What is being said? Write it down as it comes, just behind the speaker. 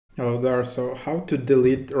Hello there. So how to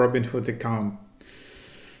delete Robinhood account?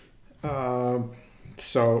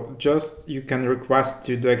 So just you can request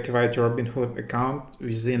to deactivate your Robinhood account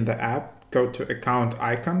within the app. Go to account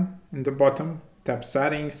icon in the bottom, tap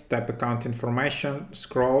settings, tap account information,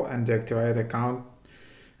 scroll and deactivate account,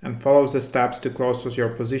 and follow the steps to close your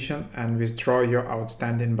position and withdraw your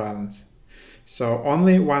outstanding balance. So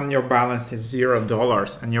only when your balance is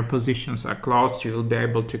 $0 and your positions are closed, you will be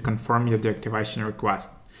able to confirm your deactivation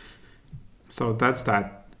request. So that's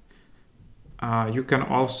that. You can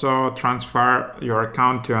also transfer your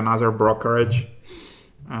account to another brokerage.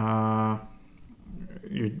 You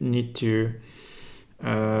need to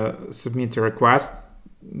submit a request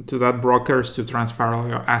to that brokerage to transfer all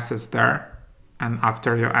your assets there. And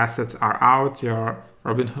after your assets are out, your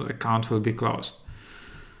Robinhood account will be closed.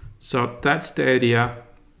 So that's the idea.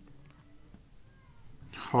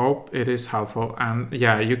 Hope it is helpful. And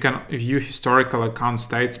yeah, you can view historical account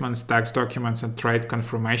statements, tax documents, and trade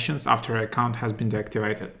confirmations after your account has been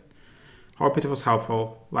deactivated. Hope it was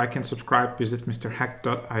helpful. Like and subscribe. Visit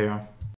mrhack.io.